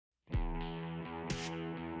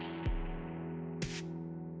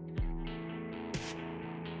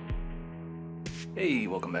Hey,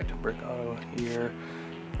 welcome back to Brick Auto here.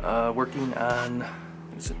 Working on,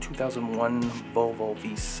 it's a 2001 Volvo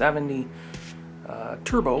V70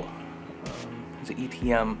 turbo. It's an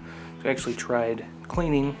ETM. So I actually tried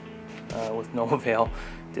cleaning with no avail.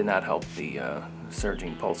 Did not help the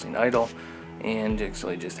surging, pulsing idle, and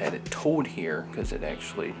actually just had it towed here because it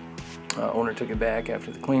actually, owner took it back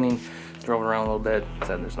after the cleaning, drove it around a little bit,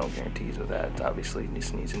 said there's no guarantees with that. Obviously, it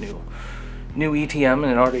just needs a new ETM, and it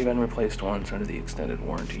had already been replaced once under the extended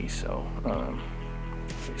warranty, so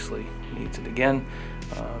obviously needs it again.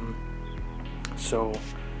 So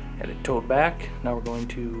had it towed back. Now we're going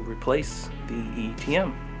to replace the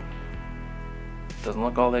ETM. Doesn't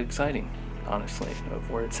look all that exciting, honestly,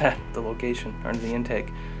 of where it's at, the location under the intake,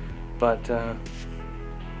 but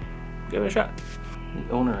give it a shot. The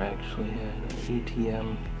owner actually had an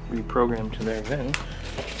ETM reprogrammed to their VIN and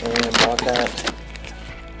bought that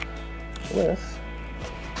with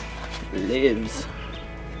lives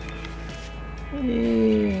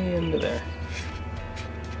way into there.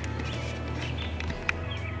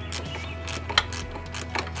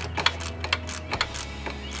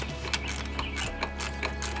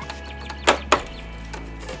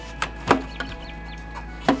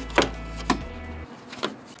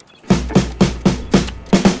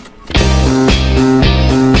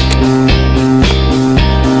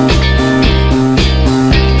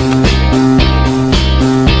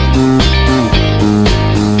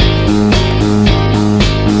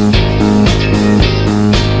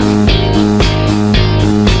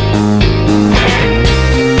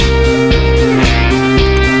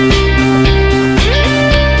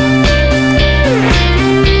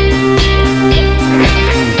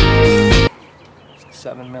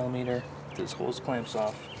 This hose clamps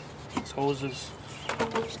off. These hoses,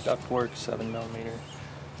 this ductwork, 7mm,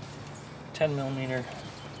 10mm,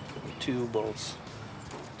 two bolts,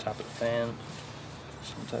 top of the fan,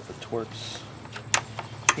 some type of Torx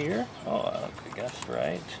here. Oh, I guessed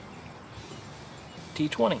right.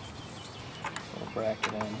 T20. Little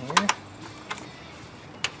bracket on here.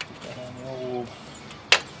 Put that on the old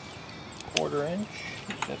 1/4 inch.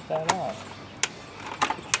 Set that off.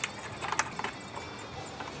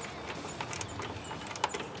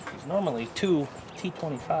 Normally two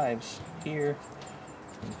T25s here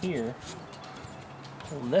and here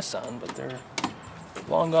holding this on, but they're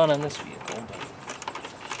long gone on this vehicle,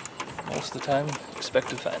 but most of the time expect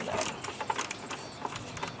to find that.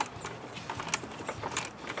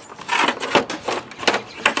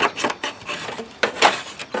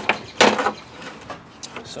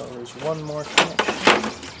 So there's one more connection.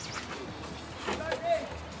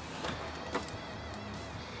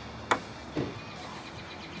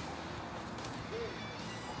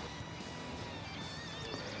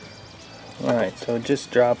 Alright, so it just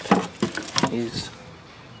dropped. These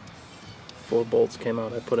 4 bolts came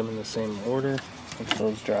out. I put them in the same order as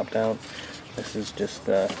those dropped out. This is just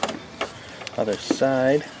the other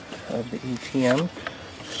side of the ETM.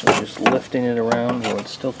 So just lifting it around while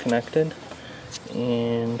it's still connected.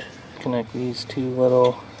 And connect these 2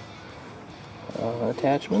 little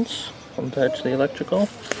attachments. Untouch the electrical.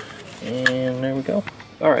 And there we go.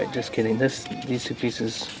 Alright, just kidding. These 2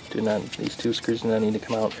 pieces these 2 screws do not need to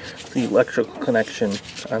come out. The electrical connection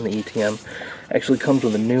on the ETM actually comes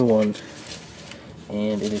with a new one,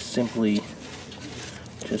 and it is simply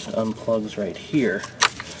just unplugs right here.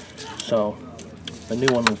 So the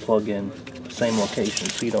new one will plug in the same location,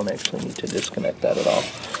 so you don't actually need to disconnect that at all.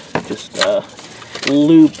 Just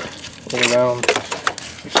loop it around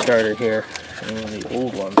the starter here, and the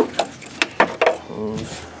old one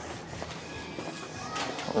moves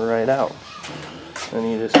right out. Then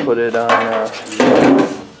you just put it on a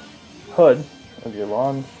hood of your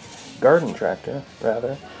garden tractor,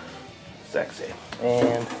 rather. Sexy.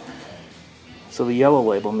 And so the yellow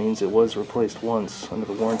label means it was replaced once under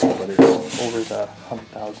the warranty, but it's over the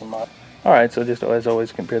 100,000 miles. Alright, so just as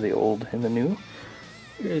always, compare the old and the new.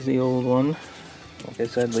 Here's the old one. Like I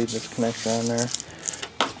said, leave this connector on there.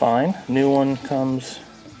 It's fine. New one comes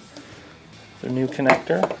the new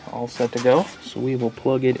connector, all set to go. So we will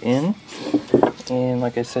plug it in. And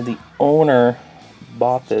like I said, the owner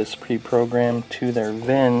bought this pre-programmed to their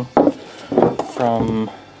VIN from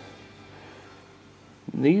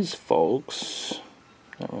these folks.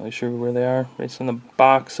 Not really sure where they are based on the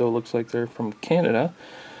box, so it looks like they're from Canada.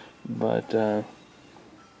 But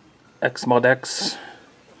X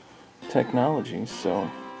technology,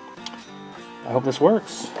 so I hope this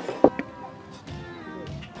works.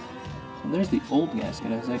 There's the old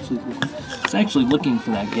gasket. I was actually looking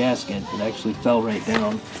for that gasket. It actually fell right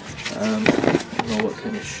down. I don't know what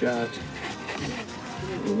kind of shot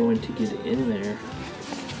we're going to get in there.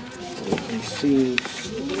 You can see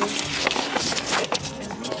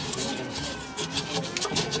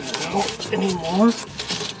out anymore.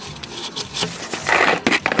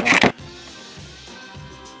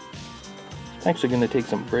 Actually going to take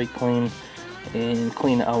some brake clean and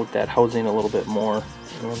clean out that housing a little bit more,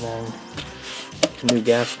 and then new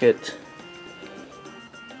gasket.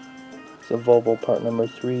 It's a Volvo part number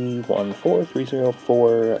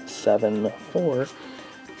 31430474.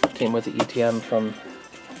 Came with the ETM from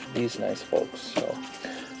these nice folks. So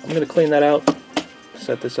I'm going to clean that out,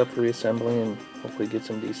 set this up for reassembly, and hopefully get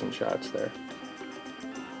some decent shots there.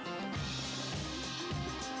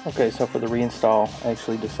 Okay, so for the reinstall, I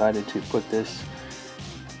actually decided to put this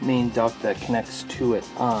main duct that connects to it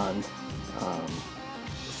on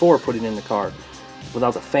before putting it in the car.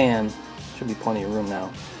 Without the fan, should be plenty of room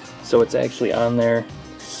now. So it's actually on there,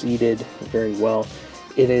 seated very well.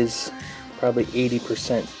 It is probably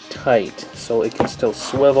 80% tight, so it can still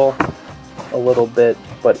swivel a little bit,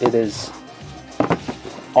 but it is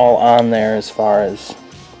all on there as far as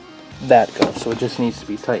that goes. So it just needs to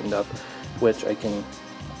be tightened up, which I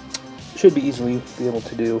should be easily be able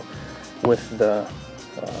to do with the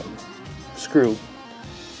screw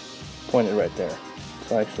pointed right there.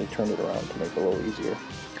 So I actually turned it around to make it a little easier,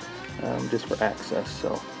 just for access.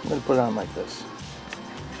 So I'm going to put it on like this.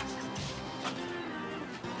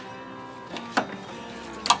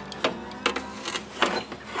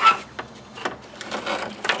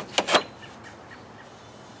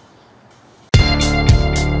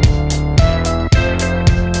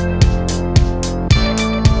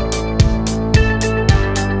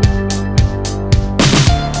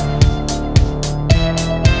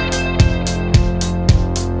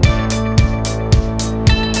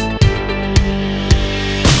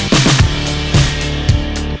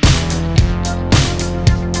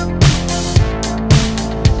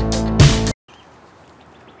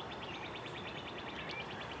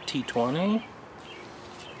 T20.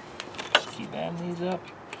 Just keep adding these up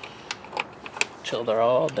till they're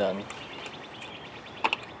all done.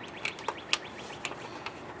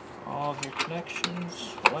 All of your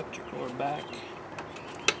connections, electrical, are back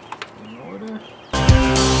in order.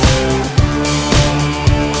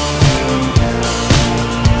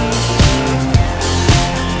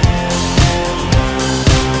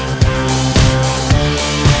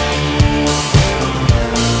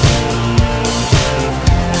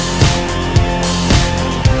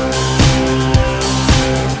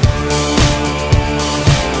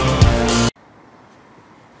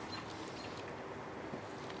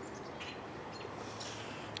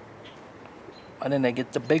 Why didn't I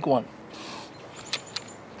get the big one?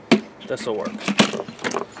 This'll work.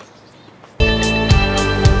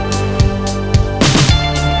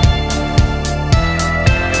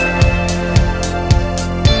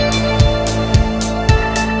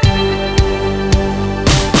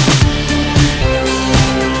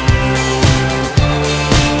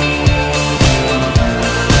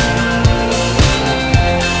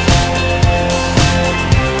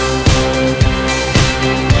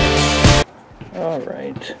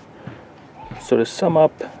 Alright, so to sum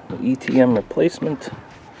up the ETM replacement,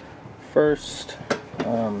 first,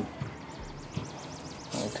 I'll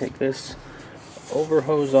take this over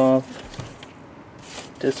hose off,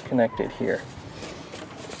 disconnect it here,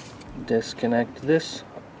 disconnect this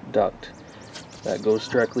duct that goes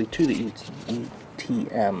directly to the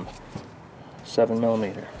ETM,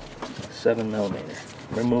 7mm,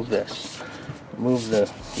 remove this, remove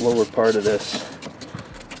the lower part of this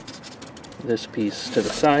piece to the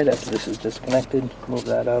side after this is disconnected, move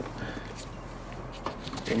that up,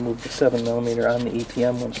 remove the 7mm on the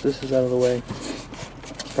ETM once this is out of the way.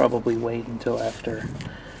 Probably wait until after,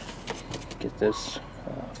 get this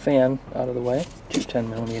fan out of the way, two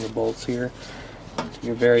 10mm bolts here,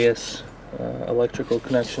 your various electrical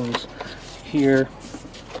connections here,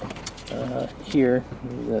 here,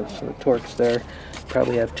 the Torx there,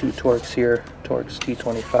 probably have two Torx here, Torx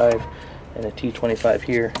T25 and a T25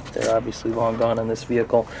 here. They're obviously long gone on this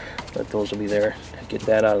vehicle, but those will be there. Get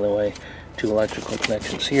that out of the way. Two electrical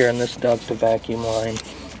connections here in this duct, the vacuum line,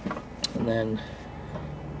 and then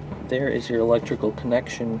there is your electrical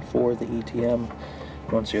connection for the ETM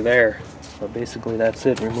once you're there. So basically that's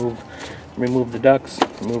it. Remove the ducts,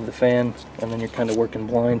 remove the fan, and then you're kind of working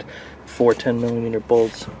blind. Four 10mm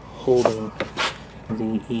bolts holding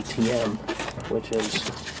the ETM, which is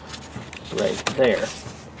right there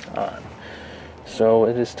on. So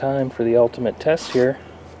it is time for the ultimate test here.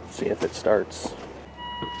 Let's see if it starts.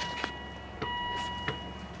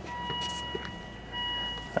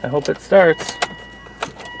 I hope it starts.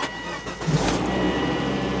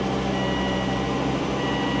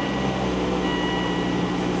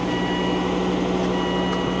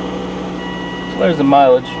 There's the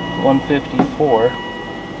mileage, 154.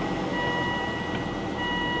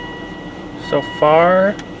 So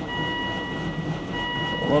far,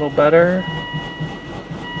 a little better.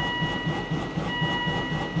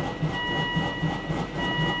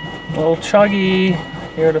 A little chuggy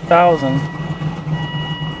here at 1,000.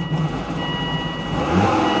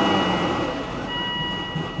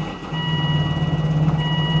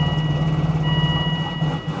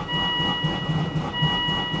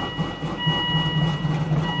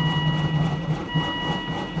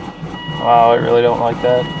 Wow, I really don't like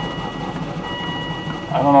that.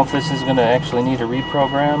 I don't know if this is going to actually need a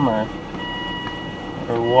reprogram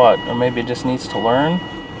or what, or maybe it just needs to learn.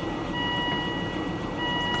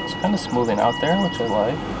 It's kind of smoothing out there, which I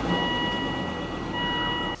like.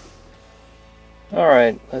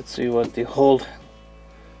 Alright, let's see what the old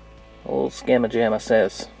Scamma Jamma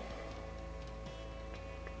says.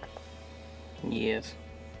 Yes.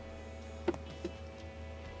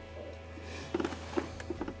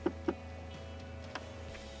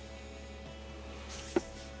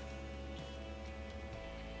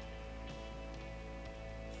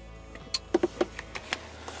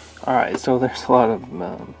 Alright, so there's a lot of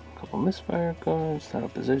couple misfire codes, throttle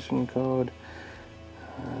position code.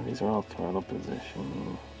 These are all throttle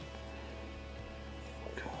position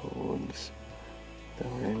codes that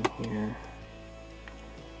were in here.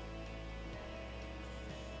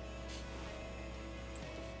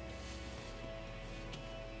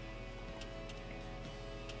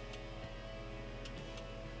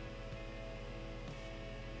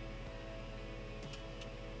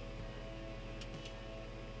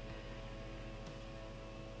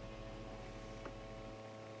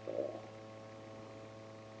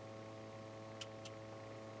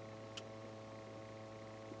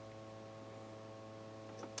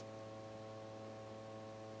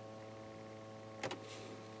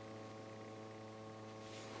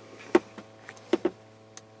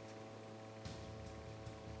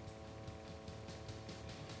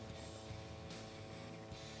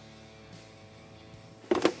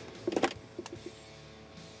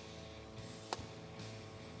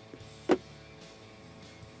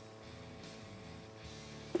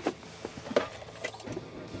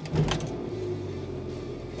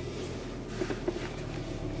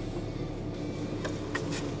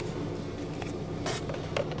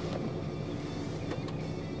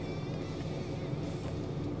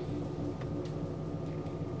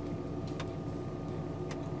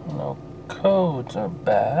 No codes are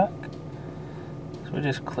back. So we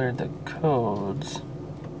just cleared the codes.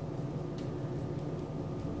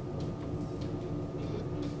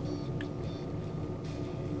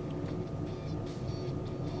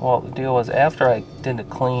 Well, the deal was after I did the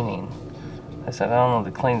cleaning, I said, I don't know if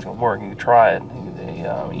the cleaning's gonna work. You can try it.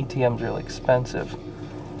 The ETM's really expensive. He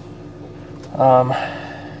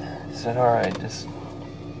said, all right, just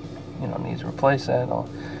needs to replace that. I'm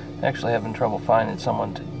actually having trouble finding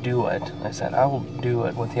someone to do it. I said, I will do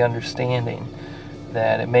it with the understanding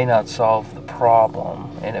that it may not solve the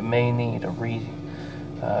problem, and it may need a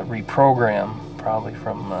reprogram, probably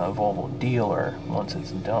from a Volvo dealer once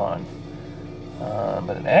it's done.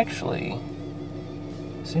 But it actually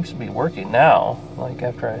seems to be working now. Like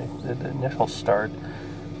after I did the initial start,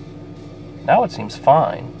 now it seems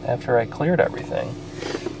fine after I cleared everything.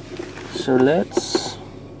 So let's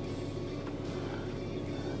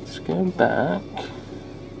go back.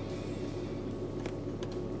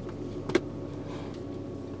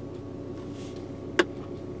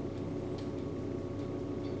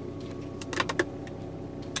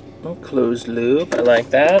 Oh, closed loop, I like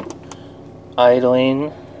that.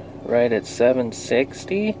 Idling right at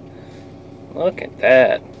 760. Look at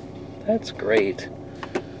that. That's great.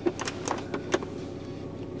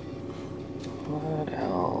 What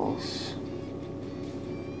else?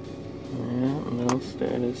 Yeah, no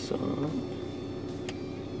status on.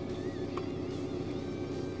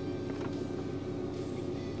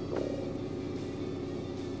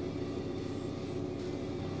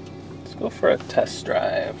 Let's go for a test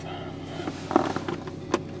drive.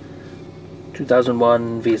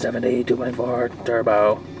 2001 V70 2.4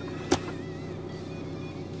 turbo.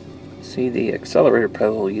 See, the accelerator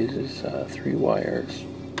pedal uses 3 wires.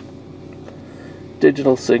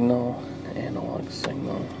 Digital signal, analog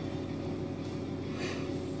signal.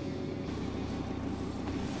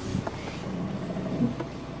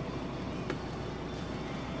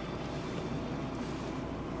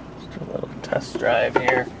 Just a little test drive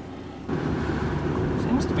here.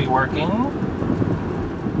 Seems to be working.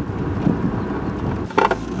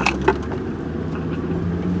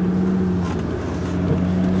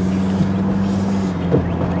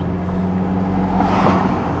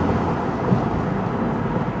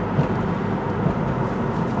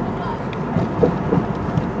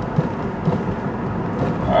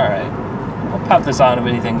 pop this on if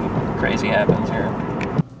anything crazy happens here.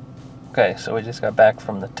 Okay, so we just got back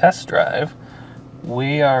from the test drive.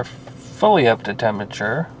 We are fully up to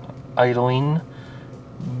temperature, idling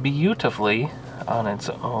beautifully on its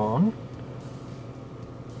own,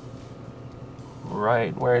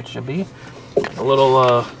 right where it should be. A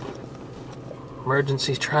little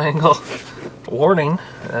emergency triangle warning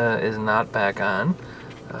is not back on,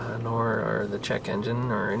 nor are the check engine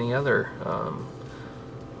or any other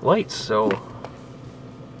lights. So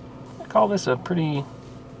I call this a pretty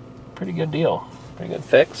good deal, pretty good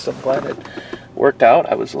fix. I'm glad it worked out.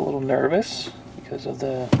 I was a little nervous because of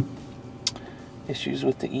the issues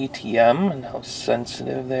with the ETM and how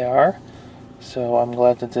sensitive they are. So I'm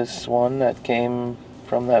glad that this one that came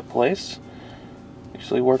from that place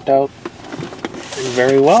actually worked out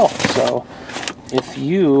very well. So if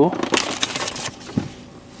you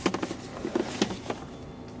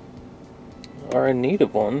are in need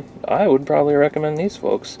of one, I would probably recommend these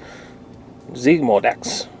folks.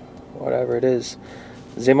 Zemodex, whatever it is.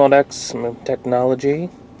 Zemodex Technology.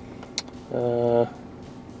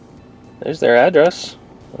 There's their address,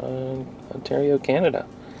 Ontario, Canada.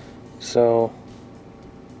 So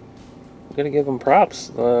I'm gonna give them props.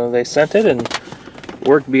 They sent it and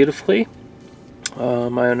worked beautifully.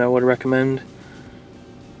 I would recommend,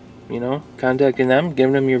 contacting them,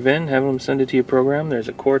 giving them your VIN, having them send it to your program. There's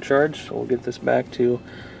a core charge, so we'll get this back to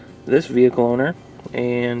this vehicle owner.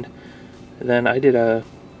 And then I did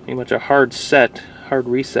pretty much a hard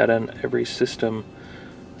reset on every system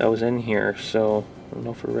that was in here. So I don't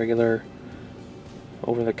know if a regular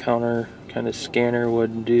over-the-counter kind of scanner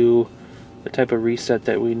would do the type of reset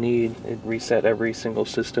that we need. It reset every single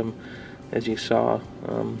system, as you saw.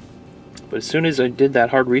 But as soon as I did that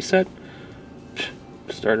hard reset,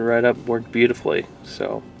 started right up, worked beautifully.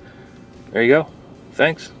 So there you go.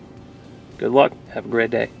 Thanks. Good luck. Have a great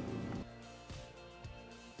day.